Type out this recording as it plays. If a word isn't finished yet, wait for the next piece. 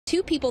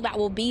two people that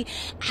will be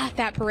at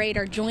that parade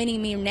are joining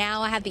me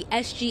now. I have the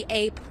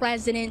SGA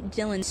president,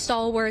 Dylan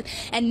Stallworth,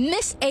 and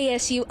Miss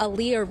ASU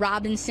Aleah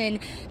Robinson.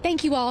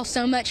 Thank you all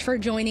so much for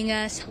joining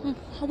us.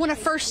 I want to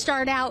first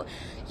start out,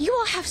 you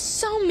all have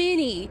so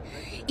many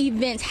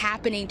events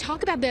happening.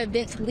 Talk about the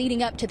events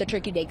leading up to the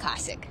Turkey Day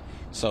Classic.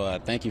 So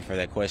thank you for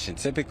that question.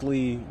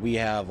 Typically, we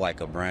have like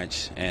a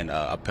brunch and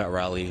a pep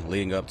rally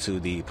leading up to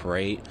the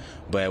parade,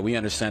 but we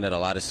understand that a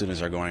lot of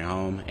students are going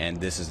home, and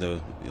this is the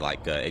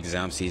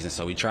exam season,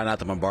 so we try not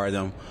to bombard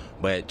them.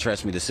 But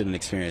trust me, the student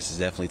experience is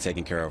definitely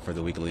taken care of for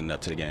the week leading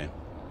up to the game.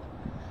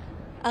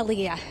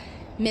 Aleah,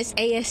 Miss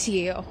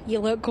ASU, you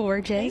look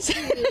gorgeous.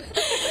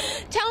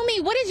 Tell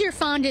me, what is your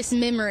fondest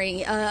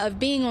memory of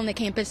being on the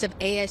campus of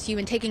ASU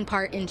and taking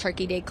part in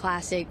Turkey Day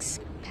Classics,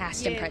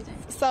 past and present?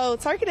 So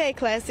Turkey Day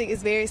Classic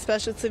is very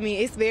special to me.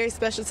 It's very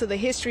special to the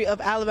history of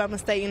Alabama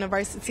State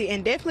University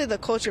and definitely the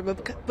culture.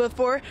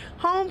 Before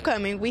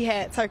homecoming, we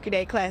had Turkey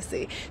Day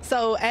Classic.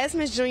 So as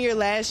Miss Junior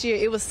last year,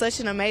 it was such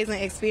an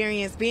amazing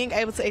experience being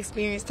able to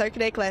experience Turkey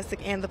Day Classic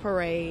and the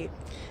parade.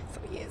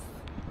 So yes.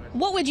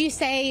 What would you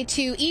say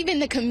to even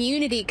the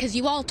community? Because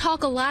you all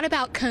talk a lot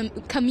about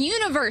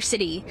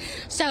communiversity.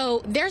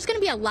 So there's going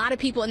to be a lot of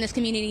people in this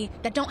community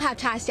that don't have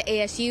ties to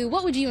ASU.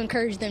 What would you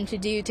encourage them to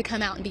do to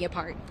come out and be a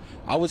part?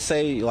 I would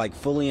say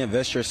fully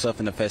invest yourself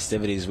in the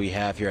festivities we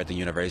have here at the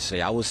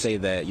university. I would say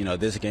that,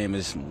 this game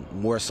is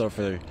more so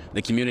for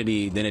the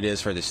community than it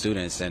is for the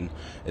students. And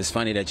it's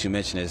funny that you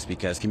mentioned this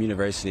because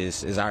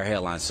communiversity is our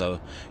headline. So,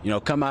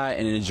 come out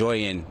and enjoy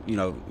and,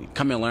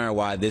 come and learn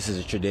why this is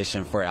a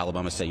tradition for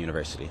Alabama State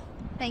University.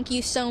 Thank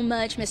you so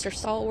much, Mr.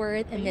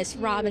 Stallworth and Miss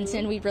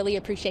Robinson. We really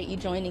appreciate you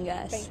joining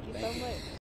us. Thank you so much.